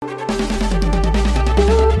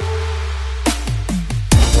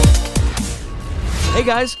Hey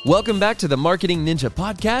guys, welcome back to the Marketing Ninja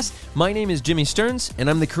Podcast. My name is Jimmy Stearns, and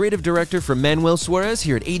I'm the creative director for Manuel Suarez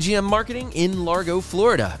here at AGM Marketing in Largo,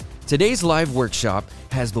 Florida. Today's live workshop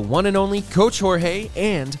has the one and only Coach Jorge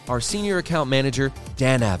and our senior account manager,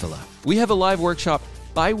 Dan Avila. We have a live workshop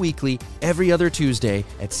bi-weekly every other Tuesday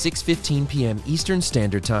at 6:15 p.m. Eastern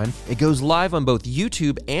Standard Time. It goes live on both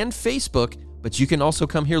YouTube and Facebook, but you can also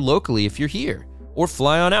come here locally if you're here. Or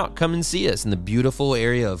fly on out, come and see us in the beautiful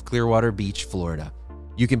area of Clearwater Beach, Florida.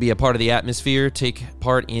 You can be a part of the atmosphere, take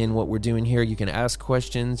part in what we're doing here. You can ask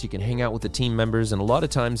questions, you can hang out with the team members, and a lot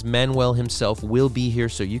of times Manuel himself will be here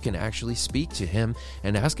so you can actually speak to him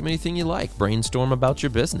and ask him anything you like, brainstorm about your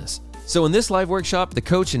business. So in this live workshop, the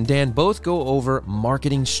coach and Dan both go over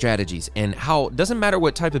marketing strategies and how, doesn't matter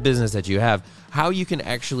what type of business that you have, how you can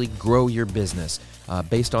actually grow your business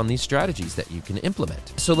based on these strategies that you can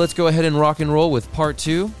implement. So let's go ahead and rock and roll with part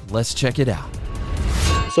 2. Let's check it out.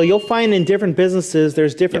 So you'll find in different businesses,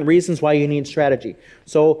 there's different reasons why you need strategy.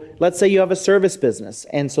 So let's say you have a service business.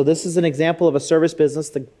 And so this is an example of a service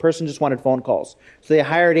business. The person just wanted phone calls. So they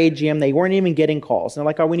hired AGM. They weren't even getting calls. And they're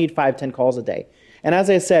like, oh, we need 5-10 calls a day. And as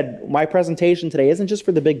I said, my presentation today isn't just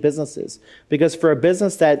for the big businesses. Because for a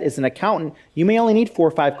business that is an accountant, you may only need 4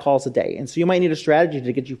 or 5 calls a day. And so you might need a strategy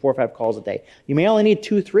to get you 4 or 5 calls a day. You may only need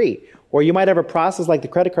 2, 3. Or you might have a process like the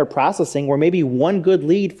credit card processing where maybe one good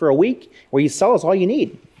lead for a week where you sell is all you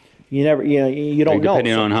need. You don't know.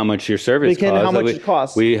 Depending on how much your service costs. How much it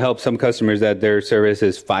costs. We help some customers that their service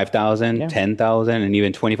is $5,000, Yeah. $10,000, and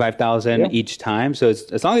even $25,000 Yeah. each time. So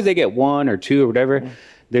it's, as long as they get 1 or 2 or whatever,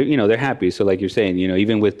 they're happy. So like you're saying,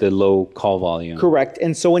 even with the low call volume. Correct.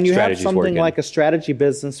 And so when you have Strategy's something working. like a strategy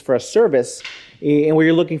business for a service, and where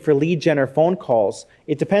you're looking for lead gen or phone calls,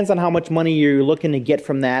 it depends on how much money you're looking to get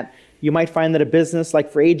from that. You might find that a business like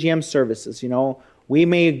for AGM services, we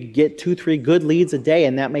may get 2, 3 good leads a day,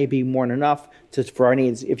 and that may be more than enough for our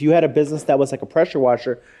needs. If you had a business that was like a pressure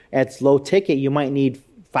washer, and it's low ticket, you might need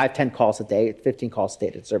 5-10 calls a day, 15 calls a day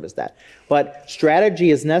to service that. But strategy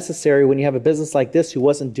is necessary when you have a business like this who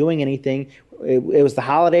wasn't doing anything. It was the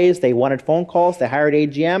holidays, they wanted phone calls, they hired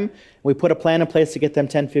AGM. We put a plan in place to get them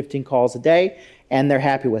 10, 15 calls a day, and they're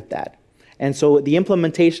happy with that. And so the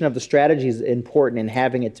implementation of the strategy is important in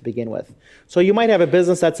having it to begin with. So you might have a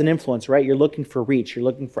business that's an influence, right? You're looking for reach, you're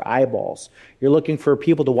looking for eyeballs, you're looking for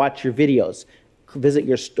people to watch your videos, visit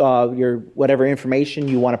your whatever information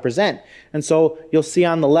you want to present. And so you'll see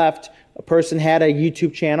on the left, a person had a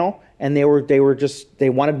YouTube channel and they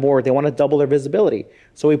wanted more, they wanted to double their visibility.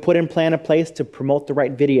 So we put in plan in place to promote the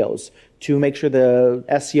right videos, to make sure the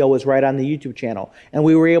SEO was right on the YouTube channel. And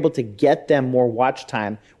we were able to get them more watch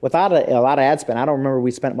time without a lot of ad spend. I don't remember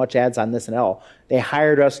we spent much ads on this and all. They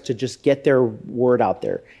hired us to just get their word out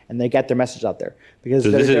there, and they got their message out there. Because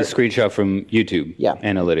So this is a screenshot from YouTube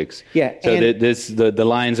Analytics. Yeah. So the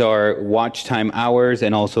lines are watch time hours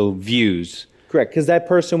and also views. Correct, because that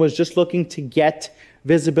person was just looking to get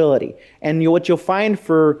visibility. And what you'll find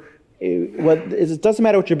it doesn't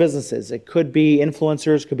matter what your business is. It could be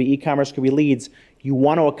influencers, could be e-commerce, could be leads. You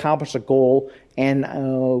want to accomplish a goal, and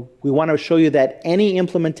we want to show you that any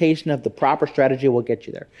implementation of the proper strategy will get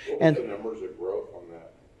you there. What were the numbers of growth on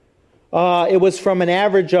that? It was from an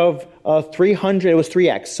average of 300. It was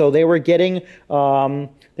 3x. So they were getting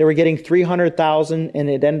 300,000, and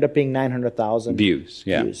it ended up being 900,000 views.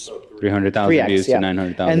 Yeah, views. 300,000 views to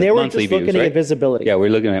 900,000. And they were monthly just looking views, to right? get visibility. Yeah, we're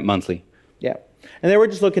looking at monthly. Yeah. And they were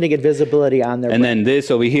just looking to get visibility on their And then this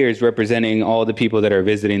over here is representing all the people that are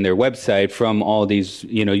visiting their website from all these,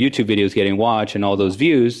 YouTube videos getting watched, and all those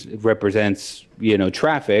views represents,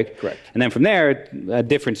 traffic. Correct. And then from there, a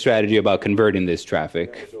different strategy about converting this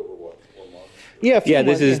traffic. It's over what, 4 months? Yeah,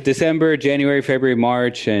 This is December, January, February,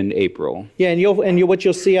 March, and April. Yeah, and what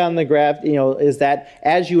you'll see on the graph, is that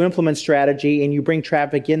as you implement strategy and you bring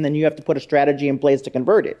traffic in, then you have to put a strategy in place to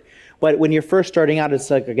convert it. But when you're first starting out, it's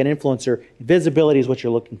like an influencer. Visibility is what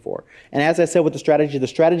you're looking for. And as I said with the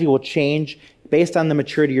strategy will change based on the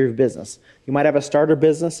maturity of your business. You might have a starter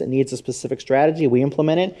business. It needs a specific strategy. We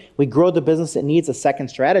implement it. We grow the business. It needs a second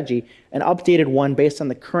strategy, an updated one based on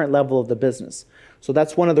the current level of the business. So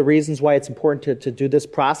that's one of the reasons why it's important to do this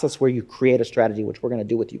process where you create a strategy, which we're going to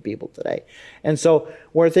do with you people today. And so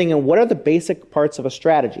we're thinking, what are the basic parts of a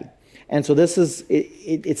strategy? And so this is,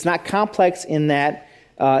 it's not complex in that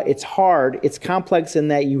it's hard. It's complex in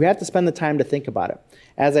that you have to spend the time to think about it.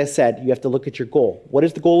 As I said, you have to look at your goal. What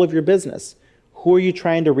is the goal of your business? Who are you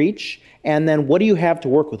trying to reach? And then what do you have to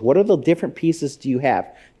work with? What are the different pieces do you have?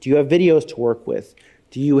 Do you have videos to work with?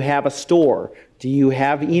 Do you have a store? Do you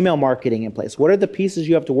have email marketing in place? What are the pieces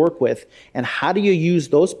you have to work with? And how do you use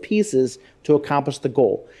those pieces to accomplish the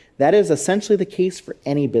goal? That is essentially the case for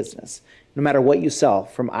any business. no matter what you sell,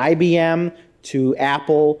 from IBM to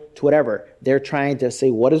Apple to whatever. They're trying to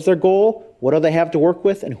say, what is their goal? What do they have to work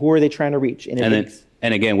with? And who are they trying to reach?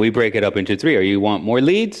 And again, we break it up into 3. Or you want more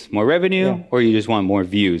leads, more revenue, or you just want more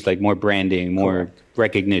views, like more branding, more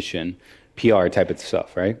recognition, PR type of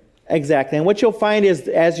stuff, right? Exactly. And what you'll find is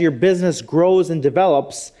as your business grows and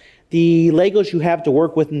develops, the Legos you have to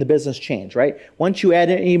work with in the business change, right? Once you add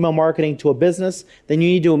an email marketing to a business, then you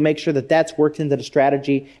need to make sure that that's worked into the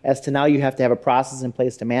strategy as to now you have to have a process in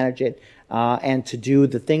place to manage it and to do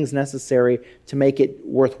the things necessary to make it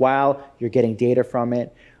worthwhile. You're getting data from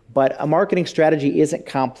it. But a marketing strategy isn't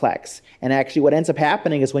complex. And actually what ends up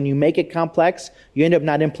happening is when you make it complex, you end up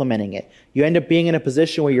not implementing it. You end up being in a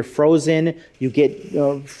position where you're frozen, you get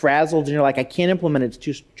frazzled, and you're like, I can't implement it,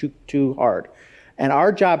 it's too hard. And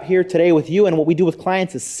our job here today with you and what we do with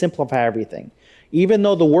clients is simplify everything. Even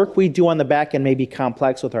though the work we do on the back end may be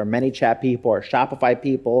complex with our ManyChat people, our Shopify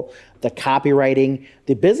people, the copywriting,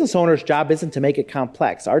 the business owner's job isn't to make it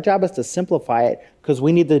complex. Our job is to simplify it because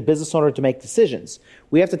we need the business owner to make decisions.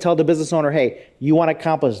 We have to tell the business owner, hey, you want to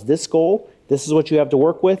accomplish this goal, this is what you have to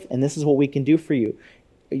work with, and this is what we can do for you.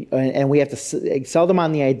 And we have to sell them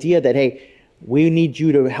on the idea that, hey, we need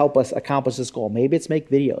you to help us accomplish this goal. Maybe it's make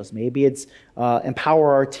videos. Maybe it's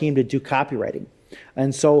empower our team to do copywriting.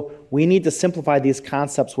 And so we need to simplify these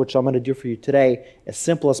concepts, which I'm going to do for you today, as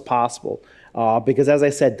simple as possible. Because as I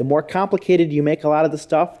said, the more complicated you make a lot of the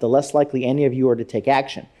stuff, the less likely any of you are to take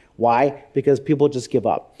action. Why? Because people just give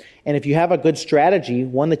up. And if you have a good strategy,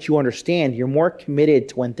 one that you understand, you're more committed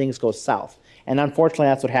to when things go south. And unfortunately,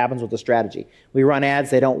 that's what happens with the strategy. We run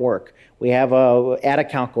ads, they don't work. We have an ad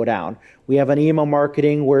account go down. We have an email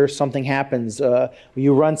marketing where something happens.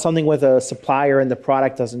 You run something with a supplier and the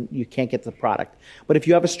product you can't get the product. But if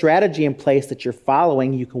you have a strategy in place that you're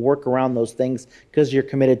following, you can work around those things because you're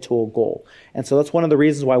committed to a goal. And so that's one of the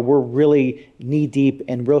reasons why we're really knee deep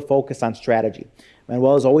and real focused on strategy.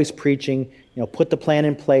 Manuel is always preaching, put the plan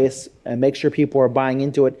in place and make sure people are buying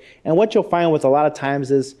into it. And what you'll find with a lot of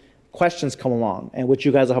times is questions come along, and which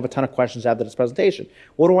you guys will have a ton of questions after this presentation.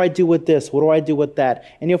 What do I do with this? What do I do with that?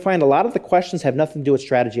 And you'll find a lot of the questions have nothing to do with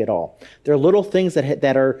strategy at all. They're little things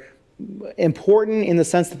that are important in the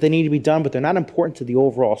sense that they need to be done, but they're not important to the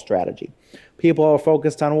overall strategy. People are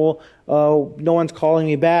focused on, no one's calling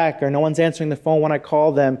me back, or no one's answering the phone when I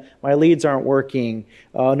call them, my leads aren't working,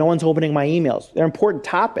 no one's opening my emails. They're important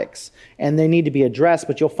topics, and they need to be addressed,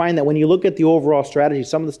 but you'll find that when you look at the overall strategy,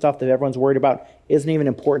 some of the stuff that everyone's worried about isn't even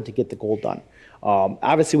important to get the goal done.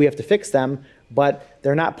 Obviously, we have to fix them, but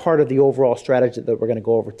they're not part of the overall strategy that we're going to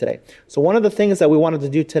go over today. So one of the things that we wanted to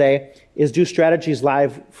do today is do strategies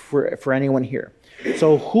live for anyone here.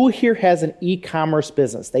 So who here has an e-commerce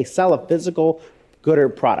business? They sell a physical good or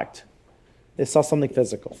product. They sell something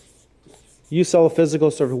physical. You sell a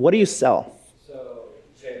physical service. What do you sell? So,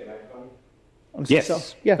 say a microphone?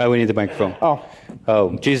 Yes. Yeah. We need the microphone.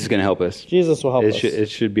 Oh, Jesus is going to help us. Jesus will help us. It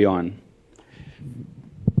should be on.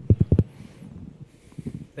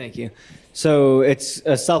 Thank you. So it's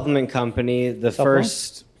a supplement company. The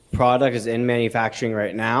first product is in manufacturing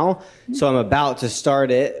right now. So I'm about to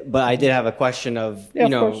start it, but I did have a question of,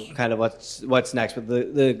 kind of what's next. But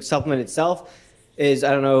the supplement itself is,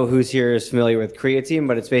 I don't know who's here is familiar with creatine,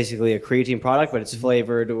 but it's basically a creatine product, but it's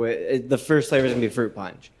flavored with, the first flavor is going to be fruit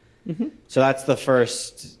punch. Mm-hmm. So that's the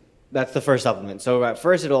first supplement. So at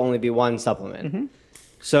first it'll only be one supplement. Mm-hmm.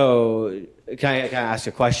 So can I ask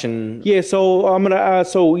a question? Yeah, so I'm gonna.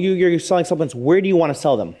 So you're selling supplements. Where do you want to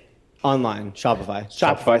sell them? Online, Shopify.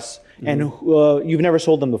 Mm-hmm. And you've never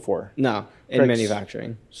sold them before? No, in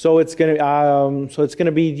manufacturing. So it's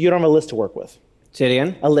gonna be. You don't have a list to work with. Say it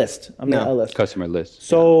again. A list. A list. Customer list.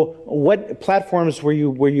 So what platforms were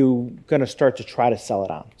you gonna start to try to sell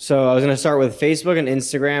it on? So I was gonna start with Facebook and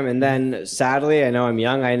Instagram, and then sadly, I know I'm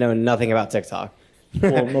young. I know nothing about TikTok.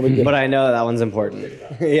 Well, no big deal. But I know that one's important.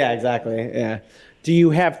 Yeah, exactly. Yeah. Do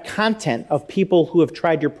you have content of people who have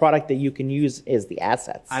tried your product that you can use as the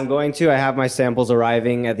assets? I'm going to. I have my samples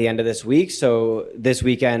arriving at the end of this week. So this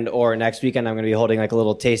weekend or next weekend, I'm going to be holding like a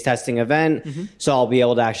little taste testing event. Mm-hmm. So I'll be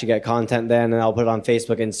able to actually get content then, and I'll put it on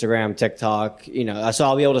Facebook, Instagram, TikTok. So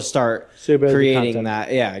I'll be able to start creating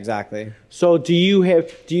that. Yeah, exactly. So do you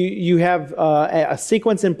have a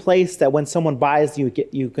sequence in place that when someone buys, you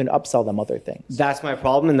can upsell them other things? That's my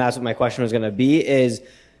problem, and that's what my question was going to be.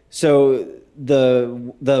 So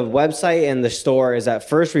the website and the store is at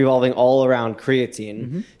first revolving all around creatine.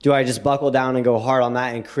 Mm-hmm. Do I just buckle down and go hard on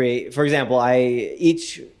that and create? For example,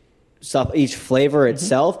 each flavor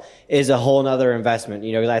itself is a whole nother investment.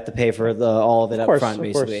 Because I have to pay for all of it up front,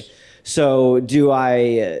 basically. So do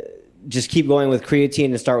I just keep going with creatine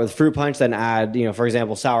and start with fruit punch, then add, for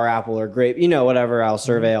example, sour apple or grape, whatever. I'll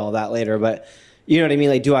survey all that later, but you know what I mean?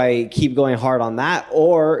 Like, do I keep going hard on that,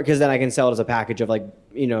 or because then I can sell it as a package of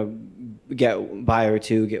buy or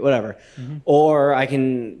two, get whatever. Or I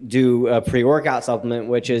can do a pre-workout supplement,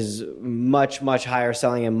 which is much, much higher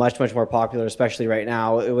selling and much, much more popular, especially right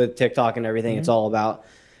now with TikTok and everything. It's all about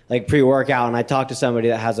like pre-workout. And I talked to somebody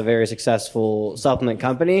that has a very successful supplement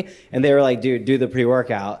company, and they were like, dude, do the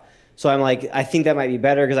pre-workout. So I'm like, I think that might be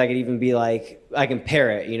better, because I could even be like, I can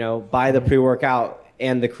pair it, buy the pre-workout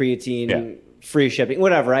and the creatine, free shipping,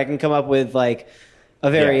 whatever. I can come up with like a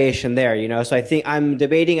variation there, So I think I'm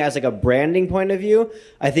debating as like a branding point of view.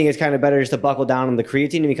 I think it's kind of better just to buckle down on the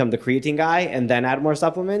creatine and become the creatine guy and then add more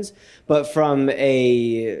supplements. But from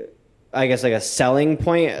a selling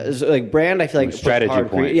point, like brand, I feel like strategy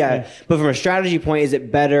point. But from a strategy point, is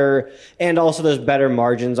it better? And also there's better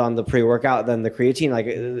margins on the pre-workout than the creatine. Like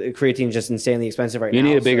creatine is just insanely expensive right now. You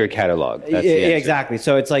need a bigger catalog. That's the answer. Exactly.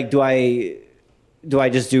 So it's like, do I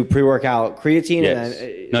just do pre-workout creatine? Yes. And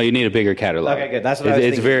then, no, you need a bigger catalog. Okay, good. That's what I was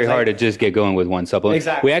It's thinking. very hard to just get going with one supplement.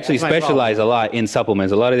 Exactly. We actually That's my specialize a lot in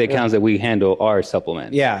supplements. A lot of the accounts that we handle are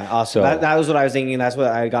supplements. Yeah, awesome. So- That was what I was thinking. That's what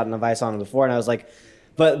I got an advice on before. And I was like,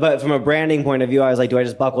 but from a branding point of view, I was like, do I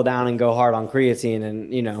just buckle down and go hard on creatine?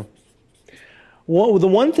 And, Well, the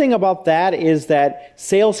one thing about that is that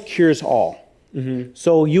sales cures all.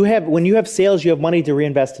 So when you have sales, you have money to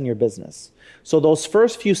reinvest in your business. So those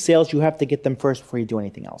first few sales, you have to get them first before you do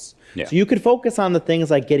anything else. Yeah. So you could focus on the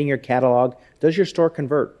things like getting your catalog. Does your store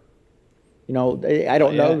convert? I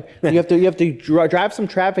don't know. You have to drive some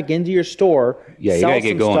traffic into your store. Yeah, you sell gotta get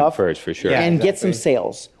some going stuff, first, for sure. and get some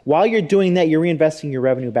sales. While you're doing that, you're reinvesting your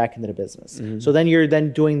revenue back into the business. So then you're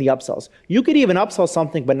doing the upsells. You could even upsell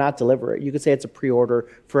something but not deliver it. You could say it's a pre-order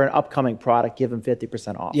for an upcoming product, give them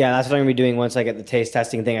 50% off. yeah, that's what I'm going to be doing once I get the taste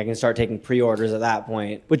testing thing. I can start taking pre-orders at that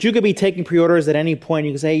point. But you could be taking pre-orders at any point.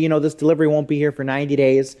 You can say, this delivery won't be here for 90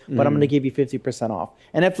 days, but I'm going to give you 50% off.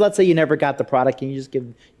 And if, let's say, you never got the product, and you just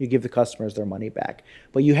give the customers their money back.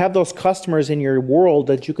 But you have those customers in your world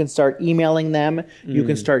that you can start emailing them. You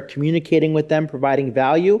can start communicating with them, providing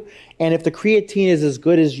value. And if the creatine is as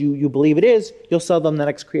good as you believe it is, you'll sell them the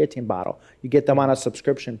next creatine bottle. You get them on a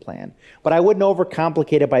subscription plan. But I wouldn't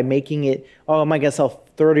overcomplicate it by making it, am I going to sell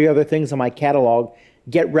 30 other things in my catalog?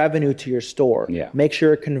 Get revenue to your store. Yeah. Make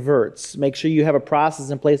sure it converts. Make sure you have a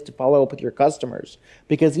process in place to follow up with your customers.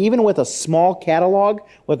 Because even with a small catalog,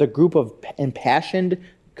 with a group of impassioned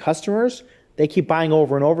customers, they keep buying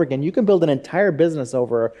over and over again. You can build an entire business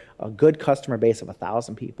over a good customer base of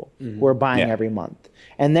 1,000 people who are buying every month.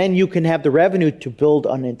 And then you can have the revenue to build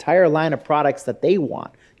an entire line of products that they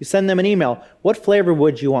want. You send them an email. What flavor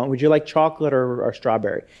would you want? Would you like chocolate or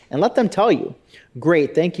strawberry? And let them tell you.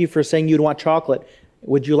 Great, thank you for saying you'd want chocolate.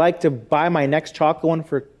 Would you like to buy my next chocolate one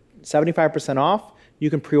for 75% off? You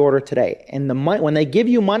can pre-order today. And when they give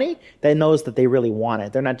you money, that knows that they really want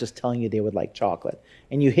it. They're not just telling you they would like chocolate.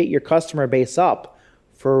 And you hit your customer base up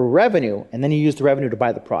for revenue, and then you use the revenue to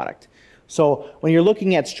buy the product. So when you're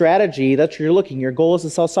looking at strategy, that's what you're looking. Your goal is to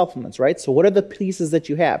sell supplements, right? So what are the pieces that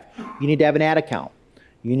you have? You need to have an ad account.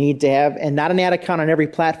 You need to have, and not an ad account on every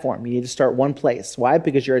platform. You need to start one place. Why?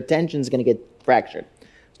 Because your attention is going to get fractured.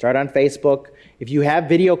 Start on Facebook. If you have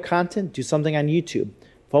video content, do something on YouTube.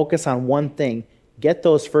 Focus on one thing. Get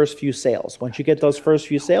those first few sales. Once you get those first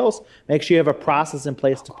few sales, make sure you have a process in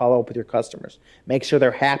place to follow up with your customers. Make sure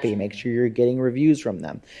they're happy. Make sure you're getting reviews from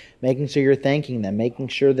them. Making sure you're thanking them. Making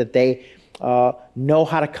sure that they know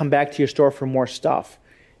how to come back to your store for more stuff.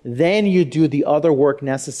 Then you do the other work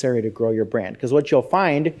necessary to grow your brand. Because what you'll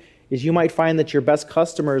find is you might find that your best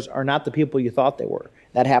customers are not the people you thought they were.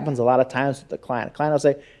 That happens a lot of times with the client. A client will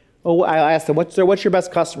say, I ask them, what's your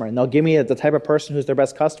best customer? And they'll give me the type of person who's their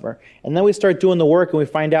best customer. And then we start doing the work and we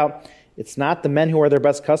find out it's not the men who are their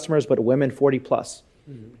best customers, but women 40 plus.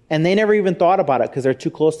 And they never even thought about it because they're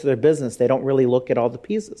too close to their business. They don't really look at all the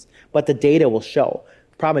pieces. But the data will show.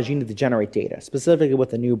 The problem is you need to generate data, specifically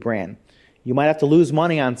with a new brand. You might have to lose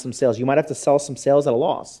money on some sales. You might have to sell some sales at a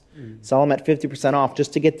loss. Sell them at 50% off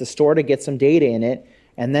just to get the store to get some data in it.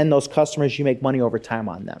 And then those customers, you make money over time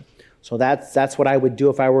on them. So that's what I would do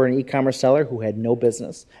if I were an e-commerce seller who had no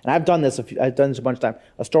business. And I've done this a bunch of times.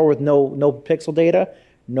 A store with no pixel data,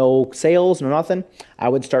 no sales, no nothing. I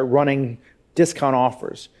would start running discount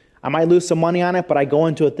offers. I might lose some money on it, but I go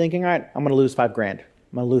into it thinking, all right, I'm going to lose $5,000. I'm going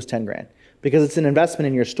to lose $10,000 because it's an investment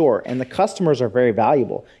in your store, and the customers are very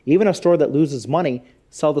valuable. Even a store that loses money,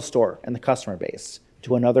 sell the store and the customer base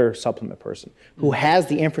to another supplement person who has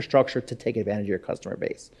the infrastructure to take advantage of your customer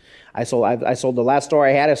base. I sold the last store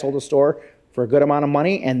I had. I sold a store for a good amount of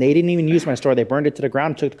money, and they didn't even use my store. They burned it to the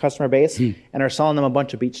ground, took the customer base, and are selling them a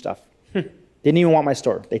bunch of beach stuff. Didn't even want my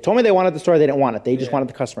store. They told me they wanted the store. They didn't want it. They just wanted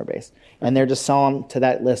the customer base. And they're just selling to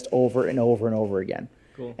that list over and over and over again.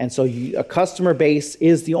 Cool. And so a customer base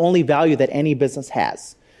is the only value that any business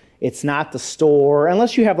has. It's not the store,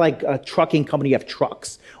 unless you have like a trucking company, you have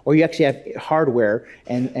trucks, or you actually have hardware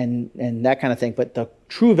and that kind of thing. But the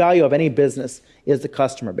true value of any business is the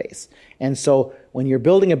customer base. And so when you're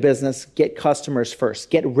building a business, get customers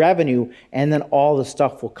first, get revenue, and then all the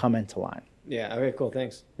stuff will come into line. Yeah. Okay. Cool.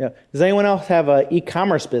 Thanks. Yeah. Does anyone else have an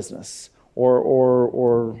e-commerce business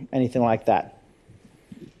or anything like that?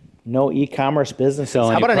 No e-commerce businesses.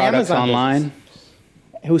 Selling How about your an products Amazon online? business?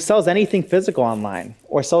 Who sells anything physical online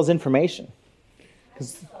or sells information?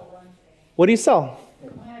 What do you sell?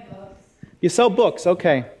 You sell books,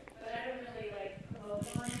 okay. But I don't really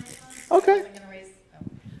promote them on Amazon. Okay.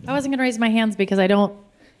 I wasn't going to raise my hands because I don't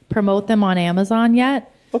promote them on Amazon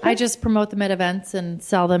yet. Okay. I just promote them at events and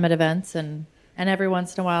sell them at events, and every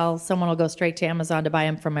once in a while someone will go straight to Amazon to buy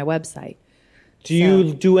them from my website. Do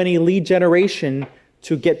you do any lead generation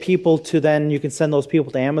to get people to then you can send those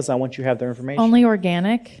people to Amazon once you have their information? Only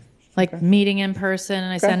organic, like meeting in person,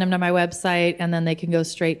 and I send them to my website, and then they can go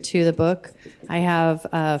straight to the book. I have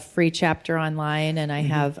a free chapter online, and I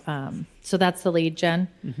have so that's the lead gen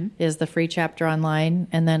is the free chapter online,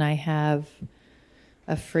 and then I have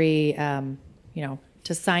a free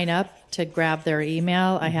to sign up to grab their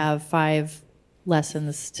email. I have 5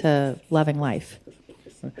 lessons to loving life.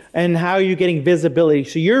 And how are you getting visibility?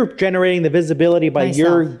 So you're generating the visibility by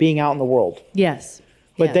your Myself. being out in the world. Yes.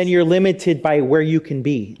 But Yes. then you're limited by where you can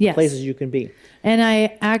be, Yes. places you can be. And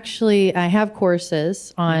I have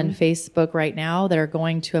courses on Facebook right now that are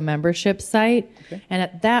going to a membership site. Okay. And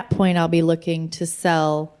at that point, I'll be looking to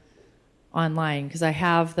sell online because I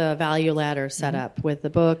have the value ladder set up with the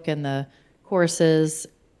book and the courses,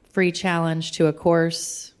 free challenge to a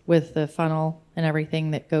course with the funnel and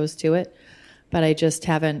everything that goes to it. But I just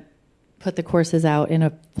haven't put the courses out in a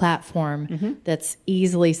platform that's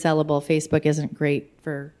easily sellable. Facebook isn't great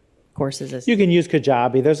for courses. You can use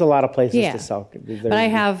Kajabi. There's a lot of places Yeah. to sell. But I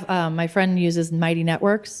have, my friend uses Mighty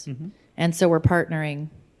Networks, and so we're partnering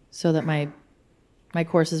so that my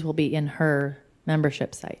courses will be in her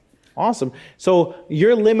membership site. Awesome. So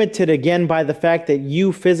you're limited again by the fact that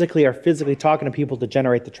you are physically talking to people to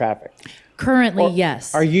generate the traffic. Currently,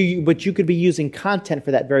 yes. But you could be using content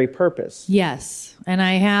for that very purpose. Yes. And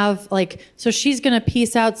I have so she's going to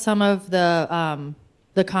piece out some of the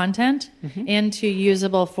content into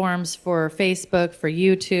usable forms for Facebook, for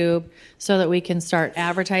YouTube, so that we can start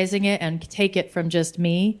advertising it and take it from just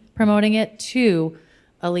me promoting it to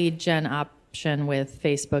a lead gen option with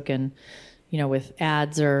Facebook and, with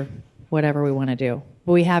ads or whatever we want to do.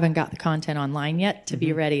 But we haven't got the content online yet to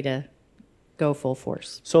be ready to go full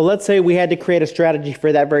force. So let's say we had to create a strategy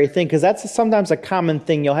for that very thing, because that's sometimes a common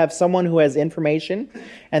thing. You'll have someone who has information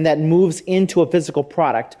and that moves into a physical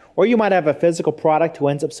product, or you might have a physical product who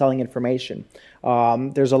ends up selling information.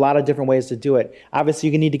 There's a lot of different ways to do it. Obviously,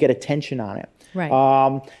 you need to get attention on it.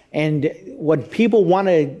 Right. And when people want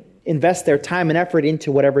to invest their time and effort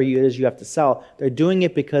into whatever it is you have to sell, they're doing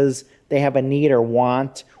it because they have a need or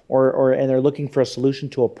want, and they're looking for a solution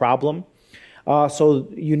to a problem. So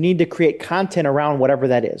you need to create content around whatever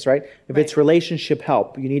that is, right? If it's relationship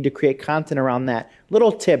help, you need to create content around that.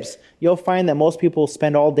 Little tips. You'll find that most people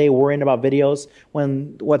spend all day worrying about videos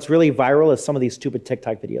when what's really viral is some of these stupid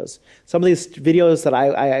TikTok videos. Some of these videos that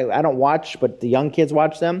I don't watch, but the young kids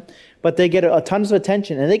watch them, but they get tons of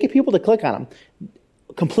attention and they get people to click on them.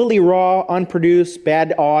 Completely raw, unproduced,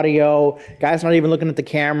 bad audio, guys not even looking at the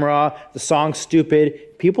camera, the song's stupid.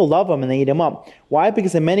 People love them and they eat them up. Why?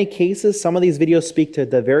 Because in many cases, some of these videos speak to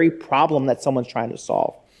the very problem that someone's trying to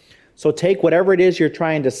solve. So take whatever it is you're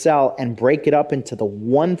trying to sell and break it up into the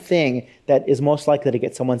one thing that is most likely to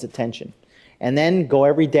get someone's attention. And then go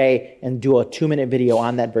every day and do a 2-minute video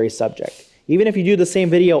on that very subject. Even if you do the same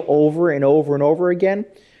video over and over and over again,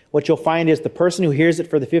 what you'll find is the person who hears it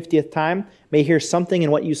for the 50th time may hear something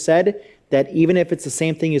in what you said that even if it's the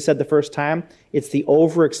same thing you said the first time, it's the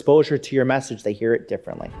overexposure to your message. They hear it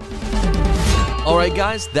differently. All right,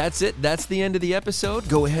 guys, that's it. That's the end of the episode.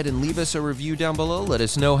 Go ahead and leave us a review down below. Let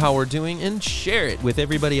us know how we're doing and share it with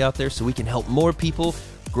everybody out there so we can help more people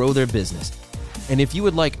grow their business. And if you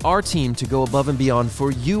would like our team to go above and beyond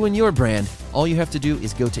for you and your brand, all you have to do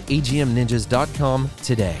is go to agmninjas.com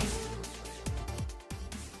today.